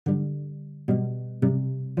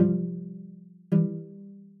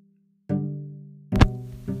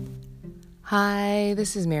Hi,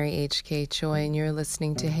 this is Mary H.K. Choi, and you're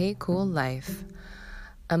listening to Hey Cool Life,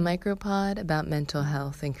 a micropod about mental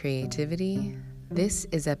health and creativity. This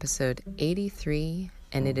is episode 83,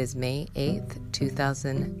 and it is May 8th,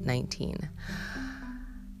 2019.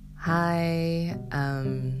 Hi,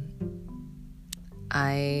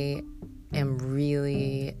 I am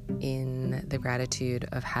really in the gratitude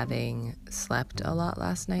of having slept a lot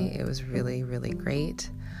last night. It was really, really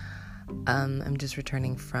great. I'm just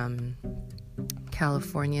returning from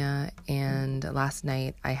California, and last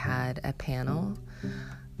night I had a panel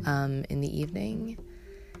in the evening,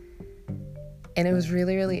 and it was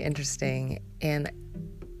really, really interesting, and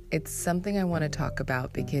it's something I want to talk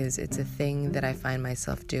about because it's a thing that I find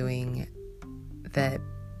myself doing that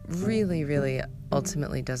really, really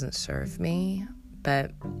ultimately doesn't serve me.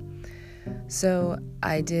 But so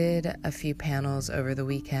I did a few panels over the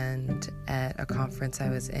weekend at a conference I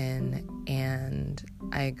was in, and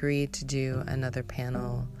I agreed to do another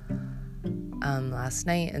panel last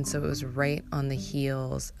night. And so it was right on the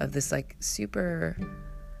heels of this super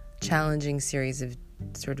challenging series of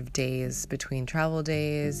sort of days between travel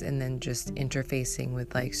days and then just interfacing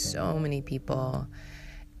with so many people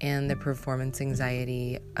and the performance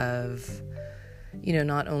anxiety of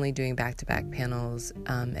not only doing back-to-back panels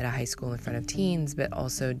at a high school in front of teens, but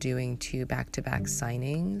also doing 2 back-to-back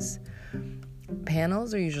signings.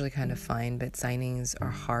 Panels are usually kind of fine, but signings are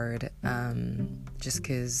hard just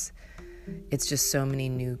because it's just so many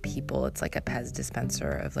new people. It's like a Pez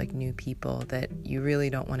dispenser of new people that you really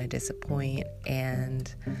don't want to disappoint.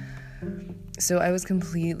 And so I was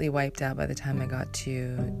completely wiped out by the time I got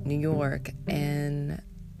to New York, and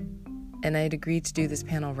I had agreed to do this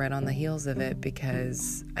panel right on the heels of it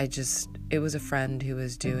because it was a friend who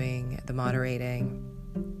was doing the moderating,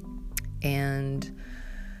 and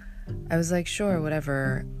I was like, sure,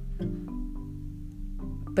 whatever.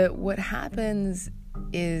 But what happens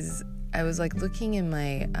is I was looking in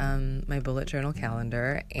my my bullet journal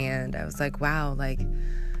calendar, and I was like, wow,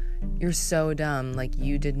 you're so dumb.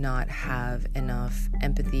 You did not have enough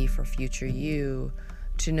empathy for future you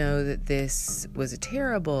to know that this was a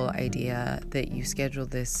terrible idea, that you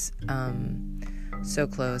scheduled this so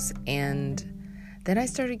close. And then I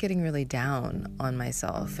started getting really down on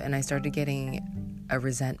myself, and I started getting a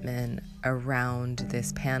resentment around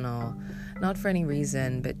this panel, not for any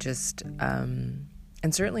reason, but just,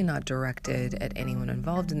 and certainly not directed at anyone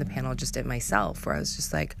involved in the panel, just at myself, where I was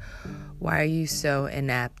just like, why are you so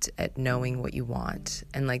inept at knowing what you want?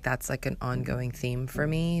 And that's an ongoing theme for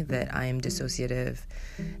me, that I am dissociative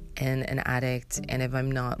and an addict. And if I'm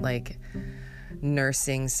not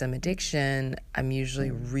nursing some addiction, I'm usually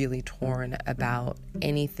really torn about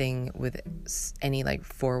anything with any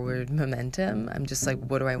forward momentum. I'm just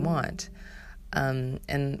what do I want?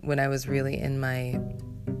 And when I was really in my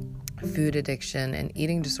food addiction and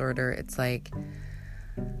eating disorder, it's I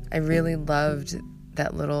really loved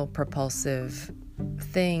that little propulsive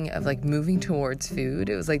thing of moving towards food.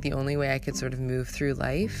 It was the only way I could sort of move through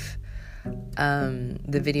life.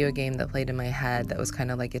 The video game that played in my head that was kind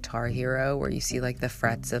of like Guitar Hero, where you see the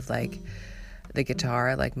frets of the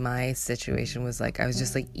guitar. My situation was I was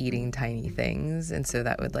just eating tiny things, and so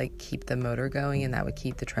that would keep the motor going, and that would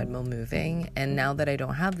keep the treadmill moving. And now that I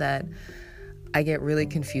don't have that, I get really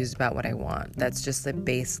confused about what I want. That's just the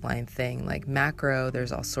baseline thing. Macro,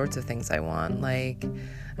 there's all sorts of things I want. I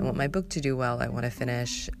want my book to do well. I want to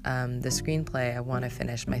finish the screenplay. I want to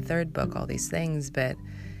finish my 3rd book, all these things. But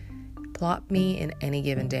plop me in any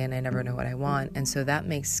given day, and I never know what I want. And so that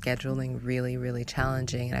makes scheduling really, really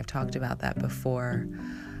challenging. And I've talked about that before.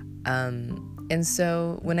 And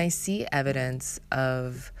so when I see evidence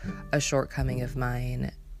of a shortcoming of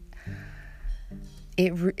mine,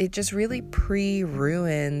 it just really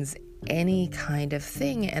pre-ruins any kind of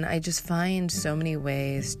thing. And I just find so many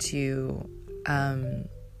ways to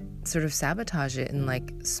sort of sabotage it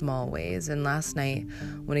in small ways. And last night,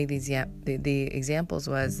 one of these the examples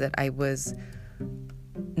was that I was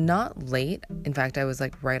not late. In fact, I was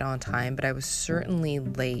right on time, but I was certainly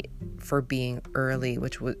late for being early,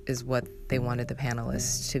 which is what they wanted the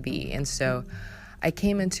panelists to be. And so I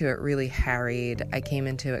came into it really harried. I came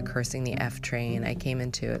into it cursing the F train. I came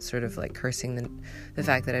into it sort of cursing the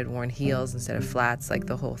fact that I'd worn heels instead of flats,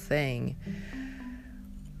 the whole thing.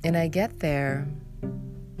 And I get there,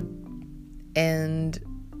 and,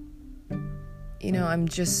 I'm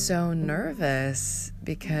just so nervous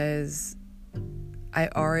because I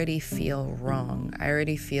already feel wrong. I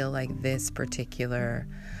already feel this particular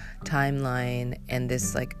timeline and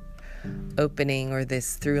this opening or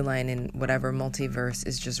this through line in whatever multiverse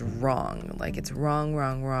is just wrong. It's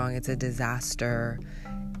wrong. It's a disaster.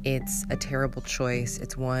 it's a terrible choice.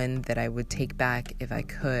 It's one that I would take back if I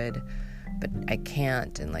could, but I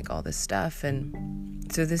can't, and like all this stuff.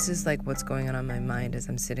 And so this is like what's going on my mind as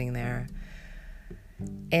I'm sitting there.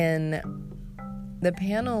 And the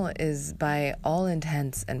panel is, by all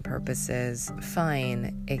intents and purposes,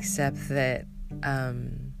 fine, except that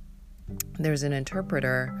there's an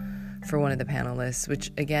interpreter for one of the panelists,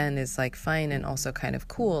 which again is like fine and also kind of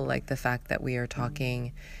cool, like the fact that we are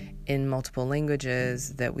talking in multiple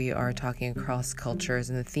languages, that we are talking across cultures,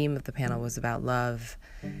 and the theme of the panel was about love.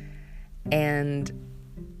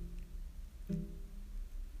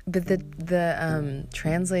 But the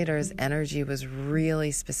translator's energy was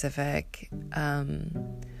really specific.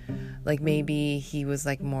 Like maybe he was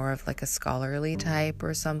like more of like a scholarly type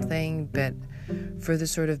or something, but for the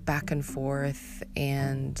sort of back and forth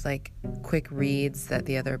and like quick reads that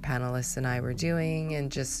the other panelists and I were doing,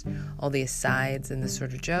 and just all the asides and the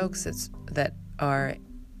sort of jokes that are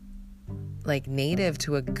like native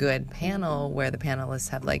to a good panel where the panelists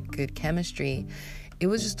have like good chemistry, it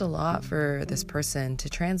was just a lot for this person to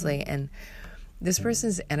translate. And this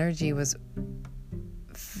person's energy was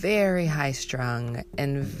very high strung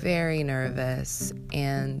and very nervous,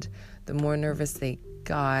 and the more nervous they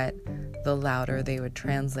got, the louder they would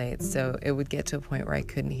translate. So it would get to a point where I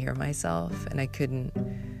couldn't hear myself and I couldn't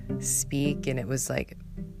speak, and it was like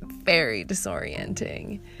very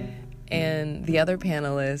disorienting. And the other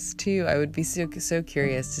panelists too, I would be so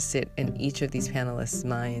curious to sit in each of these panelists'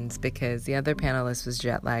 minds, because the other panelist was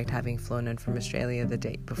jet lagged, having flown in from Australia the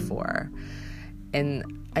day before.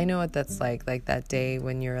 And I know what that's like that day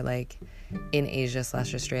when you're like in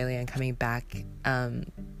Asia/Australia and coming back,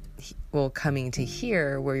 coming to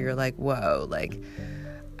here, where you're like, whoa, like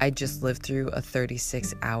I just lived through a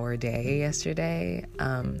 36-hour day yesterday,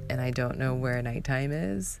 and I don't know where nighttime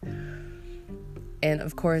is. And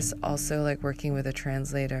of course, also like working with a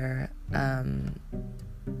translator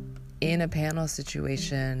in a panel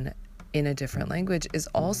situation in a different language is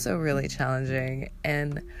also really challenging.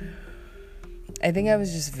 And I think I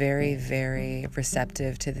was just very, very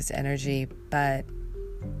receptive to this energy, but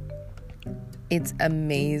it's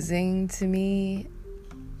amazing to me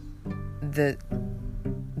the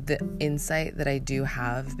insight that I do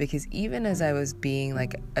have, because even as I was being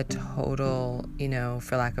like a total,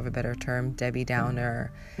 for lack of a better term, Debbie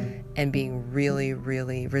Downer, and being really,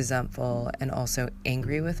 really resentful and also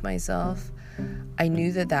angry with myself, I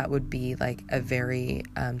knew that would be like a very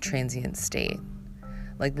transient state.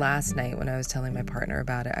 Like last night when I was telling my partner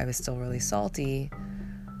about it, I was still really salty,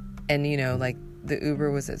 and like the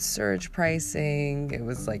Uber was at surge pricing, it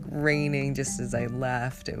was like raining just as I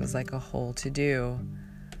left, it was like a whole to-do.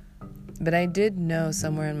 But I did know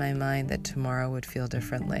somewhere in my mind that tomorrow would feel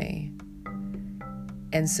differently.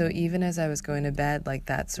 And so even as I was going to bed, like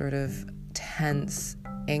that sort of tense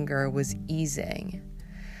anger was easing.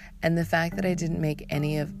 And the fact that I didn't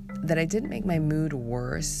make my mood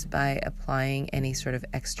worse by applying any sort of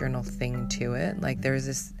external thing to it. Like there's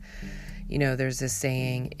this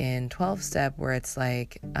saying in 12-step where it's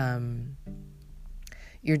like,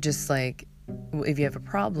 you're just like, if you have a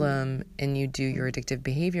problem and you do your addictive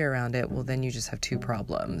behavior around it, well, then you just have two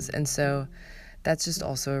problems. And so that's just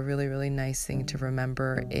also a really, really nice thing to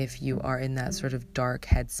remember if you are in that sort of dark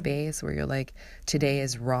headspace where you're like, today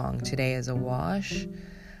is wrong, today is a wash.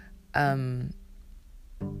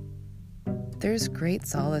 There's great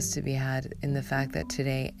solace to be had in the fact that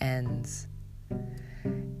today ends.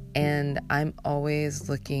 And I'm always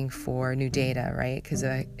looking for new data, right? Because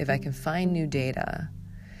if I can find new data,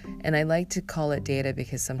 and I like to call it data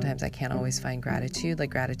because sometimes I can't always find gratitude.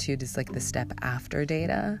 Like gratitude is like the step after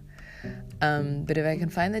data. But if I can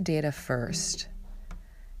find the data first,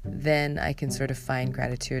 then I can sort of find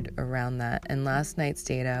gratitude around that. And last night's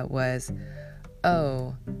data was,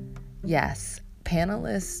 oh, yes,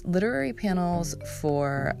 panelists, literary panels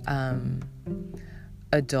for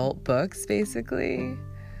adult books, basically.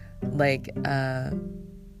 Like,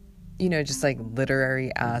 just like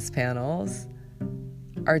literary ass panels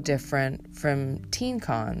are different from teen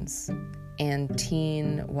cons and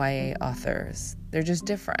teen YA authors. They're just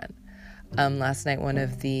different. Last night, one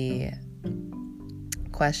of the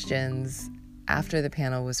questions after the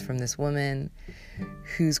panel was from this woman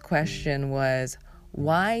whose question was,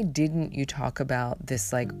 why didn't you talk about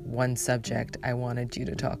this like one subject I wanted you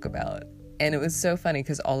to talk about? And it was so funny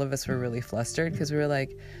because all of us were really flustered because we were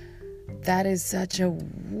like, that is such a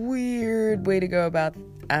weird way to go about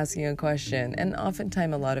asking a question. And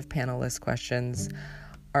oftentimes a lot of panelist questions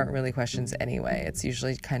aren't really questions anyway. It's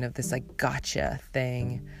usually kind of this like gotcha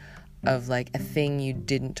thing. of like a thing you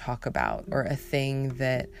didn't talk about, or a thing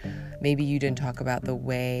that maybe you didn't talk about the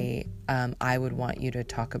way I would want you to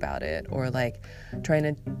talk about it, or like trying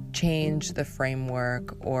to change the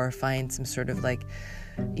framework or find some sort of like,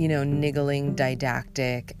 niggling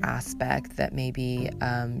didactic aspect that maybe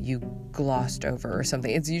you glossed over or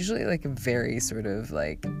something. It's usually like a very sort of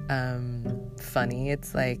like funny.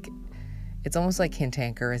 It's like, it's almost like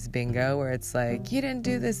cantankerous bingo, where it's like, you didn't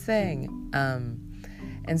do this thing.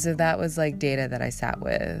 And so that was like data that I sat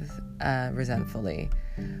with resentfully.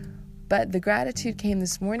 But the gratitude came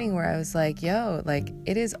this morning where I was like, yo, like,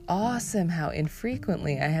 it is awesome how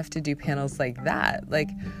infrequently I have to do panels like that. Like,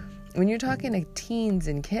 when you're talking to teens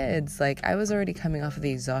and kids, like, I was already coming off of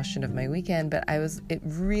the exhaustion of my weekend, but it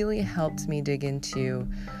really helped me dig into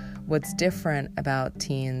what's different about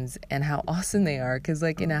teens and how awesome they are. Because,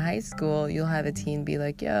 like, in a high school, you'll have a teen be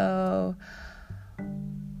like, yo,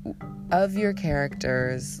 of your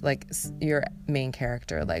characters, like your main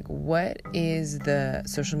character, like, what is the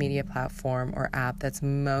social media platform or app that's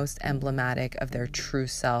most emblematic of their true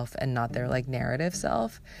self and not their like narrative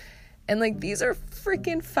self? And like, these are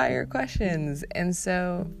freaking fire questions. And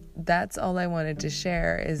so that's all I wanted to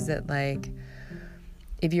share, is that like,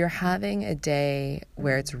 if you're having a day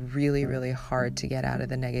where it's really, really hard to get out of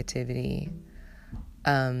the negativity,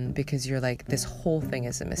 because you're like, this whole thing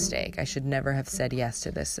is a mistake, I should never have said yes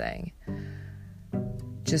to this thing,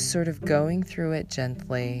 just sort of going through it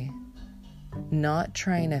gently, not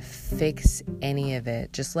trying to fix any of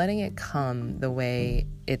it, just letting it come the way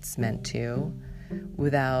it's meant to,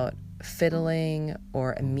 without fiddling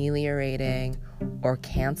or ameliorating or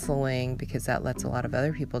canceling, because that lets a lot of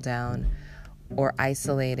other people down, or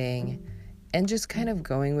isolating, and just kind of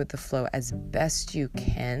going with the flow as best you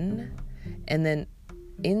can. And then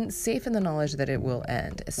safe in the knowledge that it will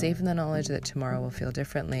end, safe in the knowledge that tomorrow will feel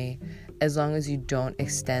differently, as long as you don't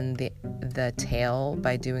extend the tail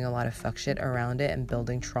by doing a lot of fuck shit around it and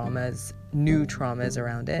building new traumas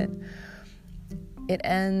around it. It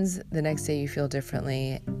ends, the next day you feel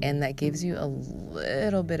differently, and that gives you a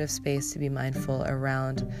little bit of space to be mindful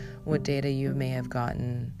around what data you may have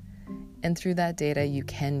gotten. And through that data, you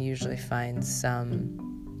can usually find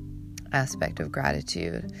some aspect of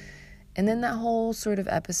gratitude. And then that whole sort of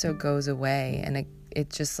episode goes away, and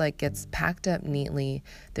it just like gets packed up neatly.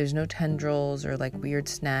 There's no tendrils or like weird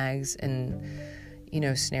snags and,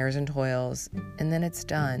 snares and toils. And then it's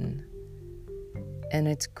done. And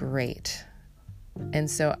it's great. And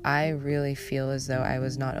so I really feel as though I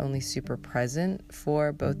was not only super present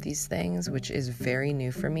for both these things, which is very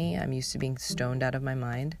new for me. I'm used to being stoned out of my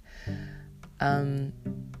mind.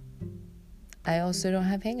 I also don't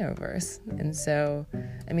have hangovers. And so,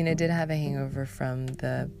 I did have a hangover from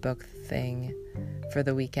the book thing for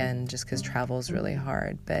the weekend, just because travel is really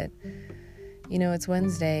hard. But, it's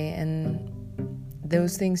Wednesday, and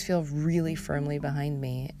those things feel really firmly behind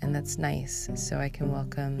me, and that's nice. So I can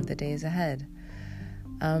welcome the days ahead.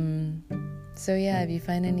 So yeah, if you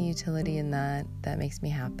find any utility in that makes me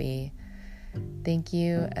happy. Thank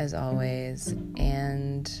you as always.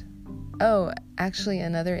 And actually,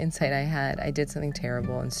 another insight I did something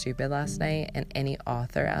terrible and stupid last night, and any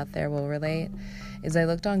author out there will relate, is I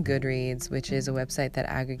looked on Goodreads, which is a website that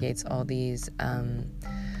aggregates all these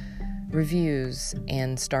reviews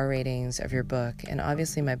and star ratings of your book. And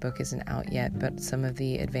obviously my book isn't out yet, but some of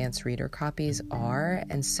the advanced reader copies are.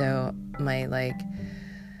 And so my like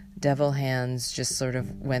devil hands just sort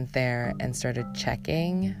of went there and started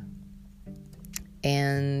checking.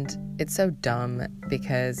 And it's so dumb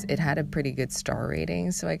because it had a pretty good star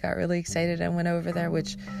rating. So I got really excited and went over there,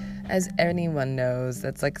 which, as anyone knows,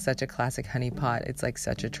 that's like such a classic honeypot. It's like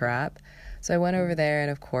such a trap. So I went over there, and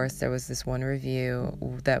of course there was this one review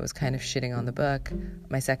that was kind of shitting on the book,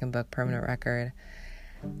 my second book, Permanent Record.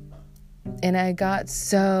 And I got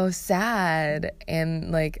so sad,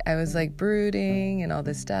 and like I was like brooding and all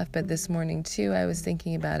this stuff. But this morning too, I was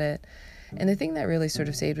thinking about it. And the thing that really sort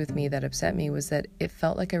of stayed with me, that upset me, was that it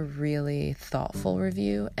felt like a really thoughtful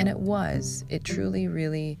review. And it was. It truly,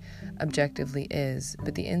 really objectively is.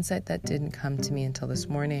 But the insight that didn't come to me until this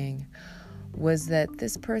morning was that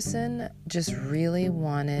this person just really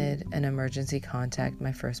wanted an emergency contact,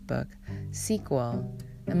 my first book, sequel.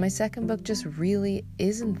 And my second book just really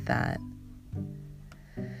isn't that.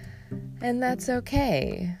 And that's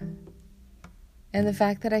okay. And the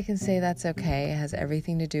fact that I can say that's okay has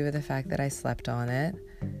everything to do with the fact that I slept on it.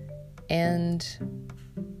 And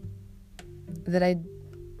that I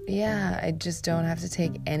just don't have to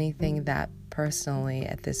take anything that personally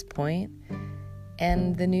at this point.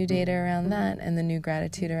 And the new data around that and the new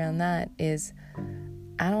gratitude around that is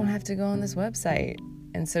I don't have to go on this website.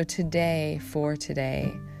 And so today,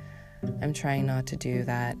 I'm trying not to do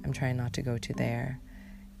that. I'm trying not to go to there.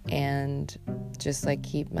 And just like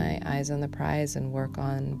keep my eyes on the prize and work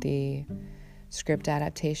on the script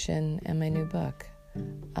adaptation and my new book.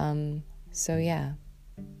 So yeah,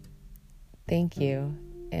 thank you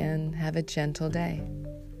and have a gentle day.